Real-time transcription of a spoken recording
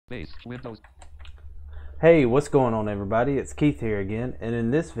Space. Windows. Hey, what's going on everybody? It's Keith here again, and in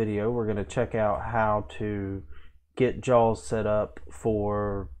this video we're going to check out how to get JAWS set up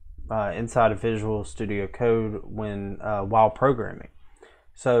for inside of Visual Studio Code when while programming.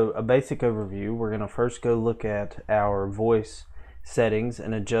 So a basic overview, we're going to first go look at our voice settings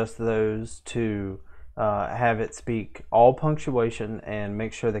and adjust those to have it speak all punctuation and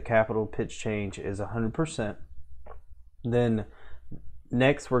make sure the capital pitch change is 100%. Then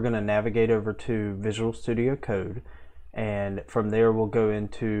next, we're going to navigate over to Visual Studio Code, and from there we'll go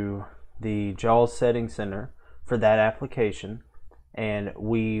into the JAWS Settings Center for that application, and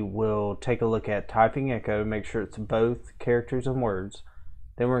we will take a look at typing echo, make sure it's both characters and words.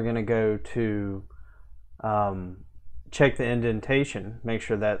 Then we're going to go to check the indentation, make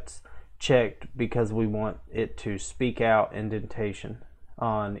sure that's checked because we want it to speak out indentation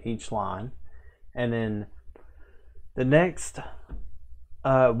on each line. And then the next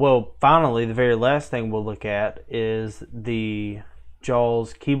finally, the very last thing we'll look at is the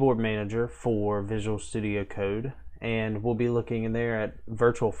JAWS Keyboard Manager for Visual Studio Code, and we'll be looking in there at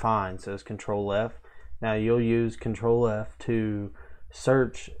virtual find, so it's CTRL F. Now you'll use CTRL F to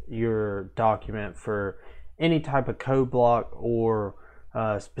search your document for any type of code block or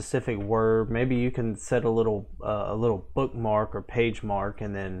specific word. Maybe you can set a little bookmark or page mark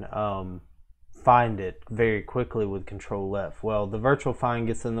and then find it very quickly with Control F. Well, the virtual find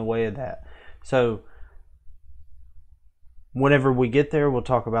gets in the way of that. So whenever we get there, we'll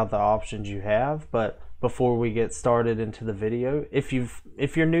talk about the options you have. But before we get started into the video, if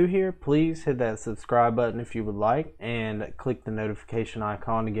you're new here, please hit that subscribe button if you would like, and click the notification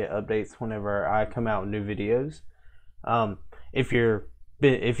icon to get updates whenever I come out with new videos. If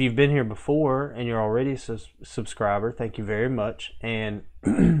you've been here before and you're already a subscriber, thank you very much. And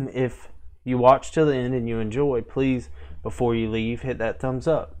if you watch till the end and you enjoy, please, before you leave, hit that thumbs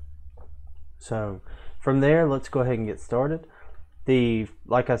up. So from there, let's go ahead and get started.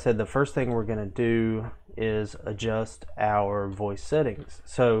 Like I said, the first thing we're going to do is adjust our voice settings.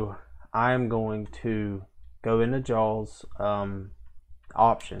 So I'm going to go into JAWS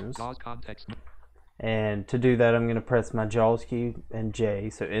options, and to do that I'm going to press my JAWS key and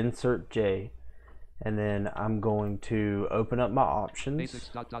J, so insert J, and then I'm going to open up my options.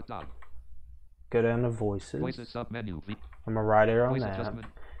 Go down to voices. Submenu. I'm going to right arrow on that. Adjustment.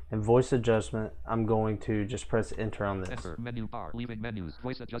 And voice adjustment, I'm going to just press enter on this. Enter. Menu bar. Leaving menus.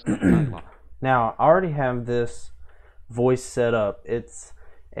 Voice adjustment dialog. Now, I already have this voice set up. It's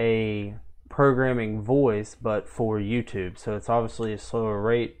a programming voice, but for YouTube. So it's obviously a slower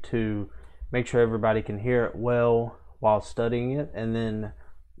rate to make sure everybody can hear it well while studying it. And then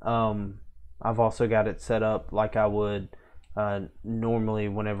I've also got it set up like I would normally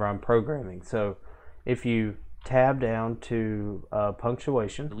whenever I'm programming. So if you tab down to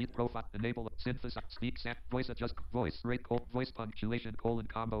punctuation, Delete profile. Enable synthesize. Speak. Voice adjust. Voice rate. Voice punctuation.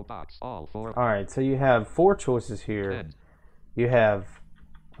 Combo box. All four. all right, so you have four choices here. 10. You have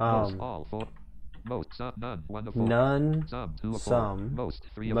Most. All four. Most. Some. None. 1 of 4. none, Some. 2 of 4. some, Most.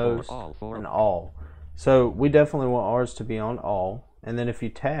 3 of most, 4. All 4. and all. So we definitely want ours to be on all. And then if you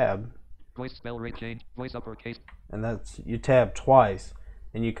tab, Voice spell rate change. Voice uppercase. and you tab twice,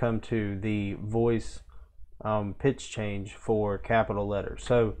 and you come to the voice pitch change for capital letters.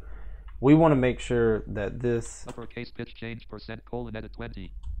 So we want to make sure that this Uppercase pitch change % edit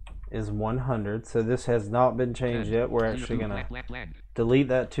 20. is 100. So this has not been changed 10. yet. We're actually going to delete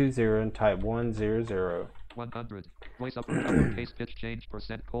that 20 and type 100. 100. Voice uppercase pitch change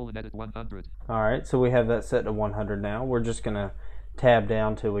 % edit 100. All right, so we have that set to 100 now. We're just going to tab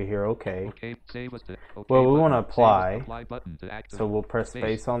down till we hear OK. Okay, save as to, okay Well, we button. want to apply, Apply button to activate. so we'll press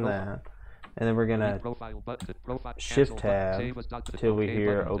space on that, and then we're going to Profile button to profile, shift cancel button. tab Save as dot to till we okay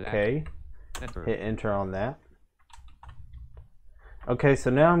hear button to OK. Enter. Hit enter on that. Okay, so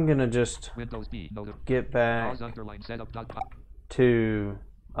now I'm going to just Windows B. get back Pause underline setup dot pop. to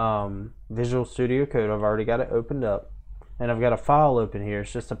Visual Studio Code. I've already got it opened up, and I've got a file open here.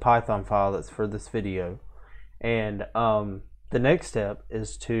 It's just a Python file that's for this video. And the next step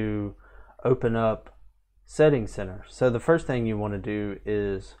is to open up Settings Center. So the first thing you want to do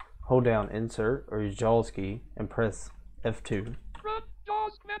is hold down Insert or your JAWS key and press F2. Run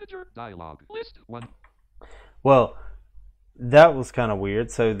JAWS Manager dialog list 1. Well, that was kind of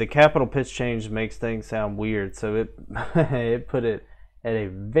weird. So the capital pitch change makes things sound weird. So it it put it at a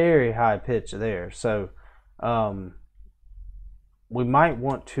very high pitch there. So we might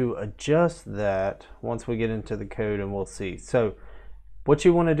want to adjust that once we get into the code, and we'll see. So what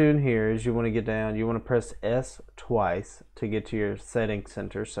you want to do in here is you want to get down, you want to press S twice to get to your settings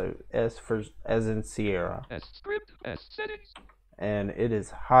center. So S for as in Sierra. S script, S settings. and it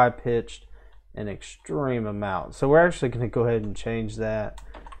is high pitched an extreme amount. So we're actually going to go ahead and change that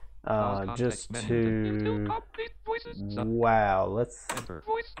just to wow. Let's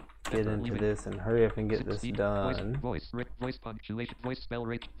get into this and hurry up and get this done. Voice punctuation, voice spell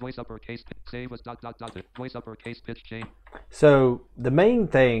rate, voice uppercase, save as ... voice uppercase pitch change. So the main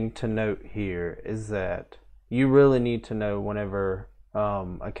thing to note here is that you really need to know whenever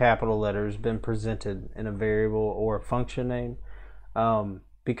a capital letter has been presented in a variable or a function name,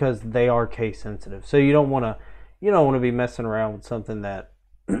 because they are case sensitive. So you don't want to be messing around with something that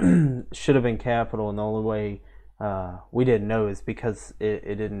should have been capital, and the only way we didn't know is because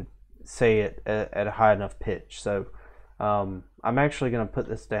it didn't say it at a high enough pitch. So I'm actually going to put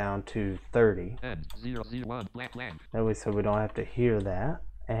this down to 30. That way, so we don't have to hear that.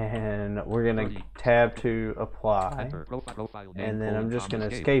 And we're going to tab to apply, and then I'm just going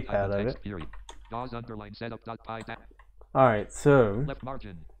to escape out of it. Alright, so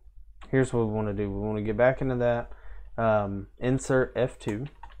here's what we want to do. We want to get back into that, insert F2,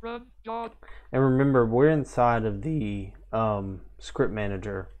 and remember we're inside of the script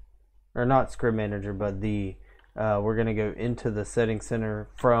manager, or not script manager, but the we're going to go into the settings center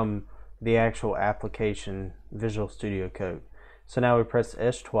from the actual application Visual Studio Code. So now we press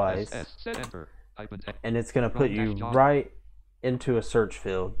S twice, and it's going to put you right into a search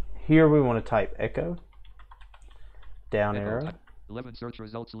field. Here we want to type echo, down arrow. 11 search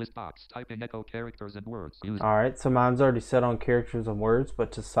results list box. Type in echo characters and words. Alright, so mine's already set on characters and words,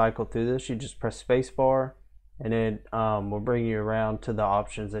 but to cycle through this, you just press spacebar, and it will bring you around to the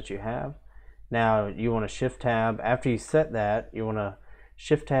options that you have. Now you want to shift tab. After you set that, you want to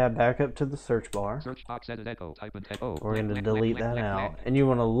shift tab back up to the search bar. Search box edit echo. Type in echo. We're going to delete that out, and you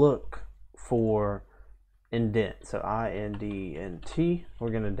want to look for indent. So INDNT. We're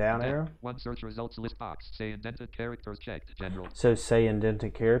going to down arrow. One search results list box. Say indented characters checked. General. So say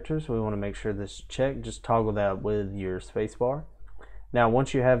indented characters. We want to make sure this is checked. Just toggle that with your space bar. Now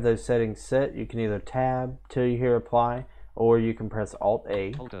once you have those settings set, you can either tab till you hear apply, or you can press Alt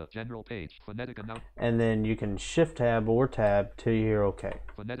A, general page, phonetic amount, and then you can shift tab or tab till you hear OK.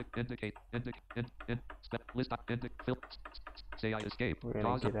 Phonetic indicate list say I escape. We're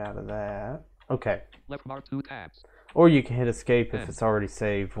going to get out of that. Okay. Left mark 2 tabs. Or you can hit escape if it's already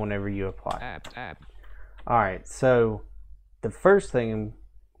saved whenever you apply. Tab. Alright, so the first thing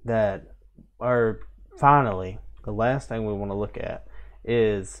finally, the last thing we want to look at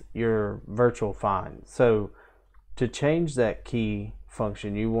is your virtual find. So to change that key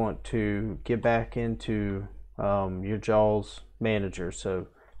function, you want to get back into your JAWS manager. So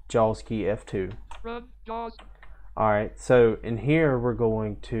JAWS key F2. Run JAWS. Alright, so in here we're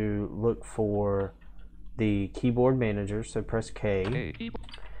going to look for the keyboard manager, so press K,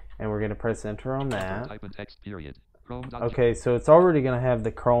 and we're going to press enter on that. Okay, so it's already going to have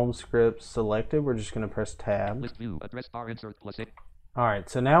the Chrome script selected. We're just going to press tab. Alright,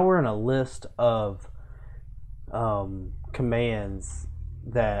 so now we're in a list of commands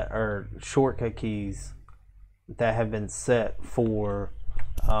that are shortcut keys that have been set for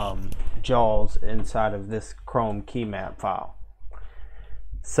JAWS inside of this Chrome key map file.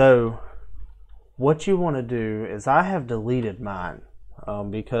 So what you want to do is, I have deleted mine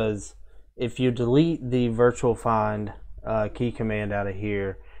because if you delete the virtual find key command out of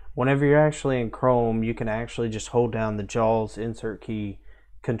here, whenever you're actually in Chrome, you can actually just hold down the JAWS insert key,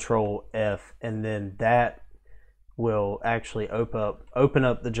 CTRL F, and then that will actually open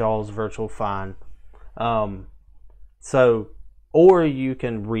up the JAWS virtual find. Or you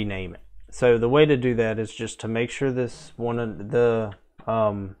can rename it. So the way to do that is just to make sure this one of the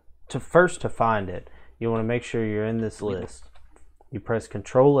to find it, you want to make sure you're in this list. You press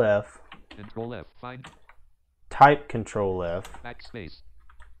Control F. Control F. Find. Type Control F. Backspace.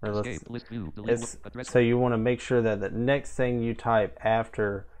 Escape. List view. Delete. So you want to make sure that the next thing you type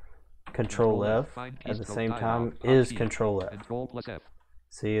after Control F at the same time is Control F. Control plus F.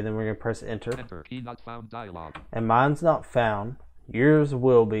 See, then we're going to press enter. Enter. Key not found dialog. And mine's not found. Yours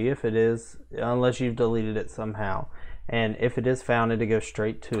will be if it is, unless you've deleted it somehow. And if it is found, it'll go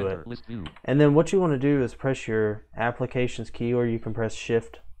straight to it. List view. And then what you want to do is press your applications key, or you can press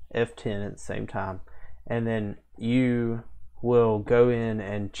Shift F10 at the same time. And then you will go in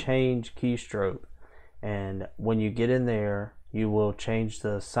and change keystroke. And when you get in there, you will change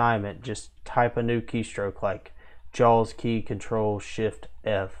the assignment. Just type a new keystroke like JAWS key Control Shift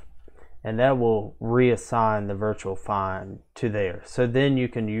F, and that will reassign the virtual find to there. So then you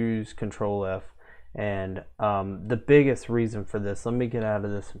can use Control F. And the biggest reason for this, let me get out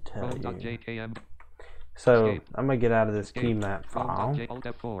of this and tell you. So Escape. I'm going to get out of this Escape. key map file. Alt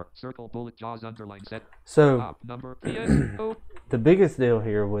F4. Circle bullet jaws underline set. So Top number PS. the biggest deal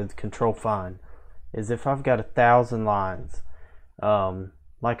here with control find is if I've got 1,000 lines,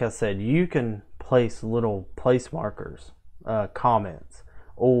 like I said, you can place little place markers, comments,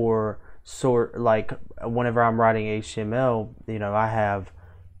 or sort, like whenever I'm writing HTML, you know, I have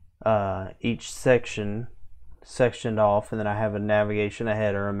each section sectioned off, and then I have a navigation, a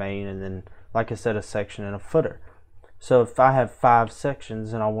header, a main, and then, like I said, a section and a footer. So if I have 5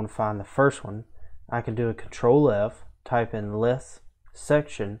 sections and I want to find the first one, I can do a Control F, type in less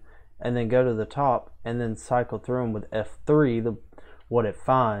section, and then go to the top, and then cycle through them with F3, what it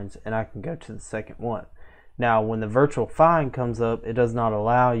finds, and I can go to the second one. Now, when the virtual find comes up, it does not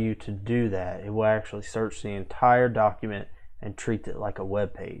allow you to do that. It will actually search the entire document and treat it like a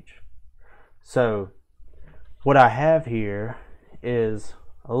web page. So what I have here is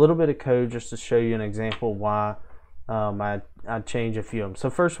a little bit of code just to show you an example why I change a few of them. So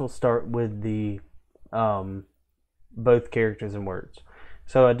first we'll start with the both characters and words.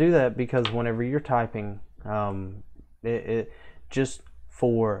 So I do that because whenever you're typing, just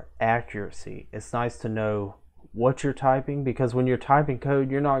for accuracy, it's nice to know what you're typing, because when you're typing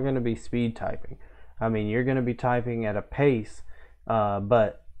code, you're not going to be speed typing. I mean, you're going to be typing at a pace,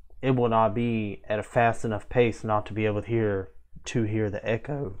 but it will not be at a fast enough pace not to be able to hear the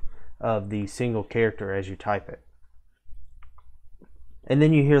echo of the single character as you type it. And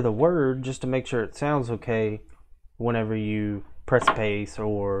then you hear the word just to make sure it sounds okay whenever you press space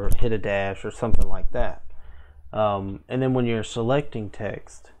or hit a dash or something like that. And then when you're selecting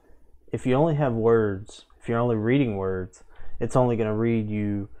text, if you only have words, if you're only reading words, it's only going to read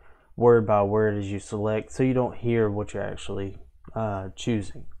you word by word as you select, so you don't hear what you're actually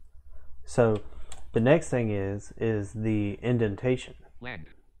choosing. So the next thing is the indentation. Land.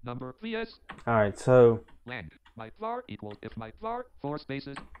 Number PS. Alright, so Land. My var equals if my var 4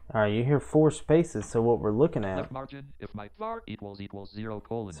 spaces. Alright, you hear 4 spaces, so what we're looking at. Left margin if my var equals 0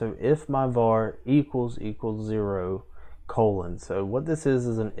 colon. So if my var equals 0 colon. So what this is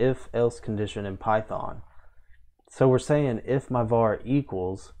an if else condition in Python. So we're saying if my var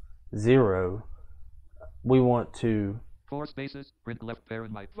equals 0, we want to 4 spaces, print left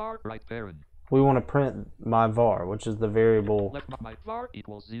parent my var, right parent. We want to print my var, which is the variable Left my var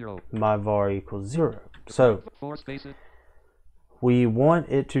equals 0. My var equals 0. So 4 spaces. We want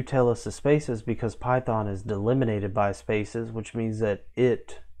it to tell us the spaces because Python is delimited by spaces, which means that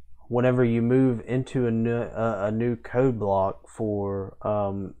whenever you move into a new code block for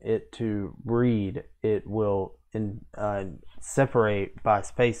it to read, it will separate by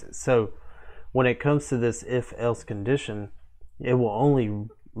spaces. So when it comes to this if-else condition, it will only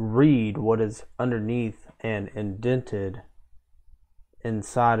read what is underneath and indented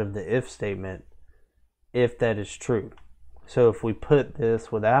inside of the if statement if that is true. So if we put this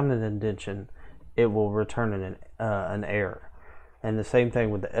without an indentation, it will return an error. And the same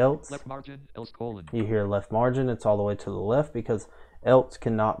thing with the else. Left margin, else colon. You hear left margin, it's all the way to the left because else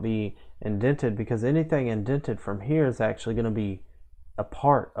cannot be indented, because anything indented from here is actually going to be a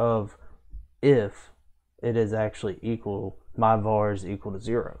part of if it is actually equal, my var is equal to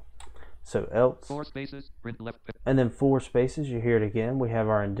 0. So else. 4 spaces, print left. And then 4 spaces, you hear it again. We have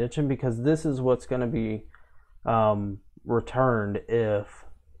our indentation because this is what's going to be returned if,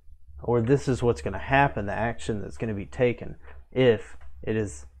 or this is what's going to happen, the action that's going to be taken if it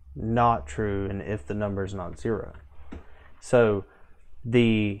is not true and if the number is not 0. So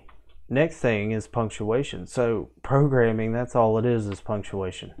the next thing is punctuation. So programming, that's all it is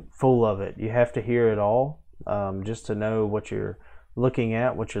punctuation. Full of it. You have to hear it all just to know what you're looking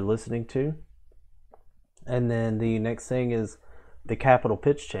at, what you're listening to. And then the next thing is the capital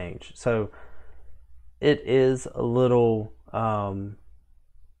pitch change. So it is a little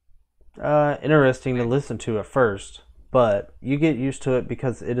interesting to listen to at first, but you get used to it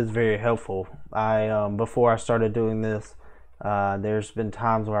because it is very helpful. Before I started doing this, there's been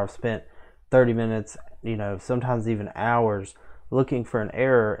times where I've spent 30 minutes, sometimes even hours looking for an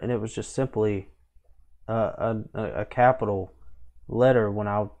error, and it was just simply a capital letter when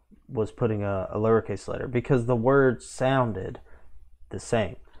I was putting a lowercase letter, because the words sounded the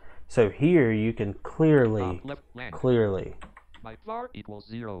same. So here you can clearly my var equals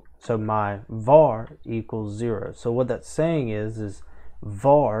 0. So my var equals 0. So what that's saying is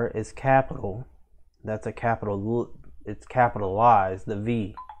var is capital. That's a capital. It's capitalized, the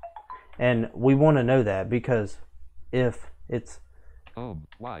V, and we want to know that because if it's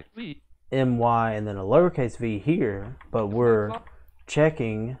Y V my and then a lowercase v here, but we're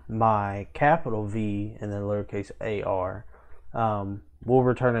checking my capital V and then lowercase ar, we'll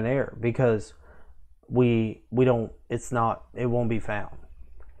return an error because we don't, it won't be found.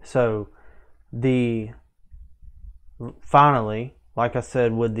 So finally, like I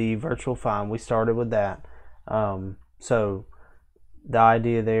said, with the virtual find, we started with that. So the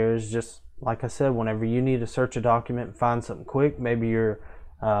idea there is just, like I said, whenever you need to search a document and find something quick, maybe you're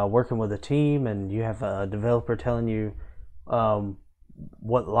working with a team and you have a developer telling you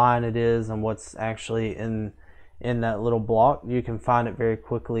what line it is and what's actually in that little block, you can find it very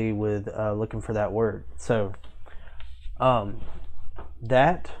quickly with looking for that word. So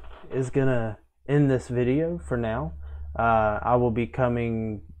that is gonna end this video for now. I will be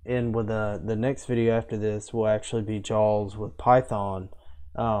coming in with the next video after this will actually be JAWS with Python,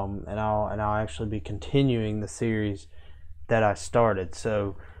 and I'll actually be continuing the series that I started.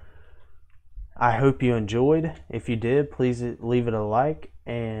 So I hope you enjoyed. If you did, please leave it a like,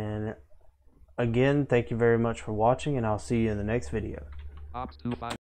 and again, thank you very much for watching, and I'll see you in the next video.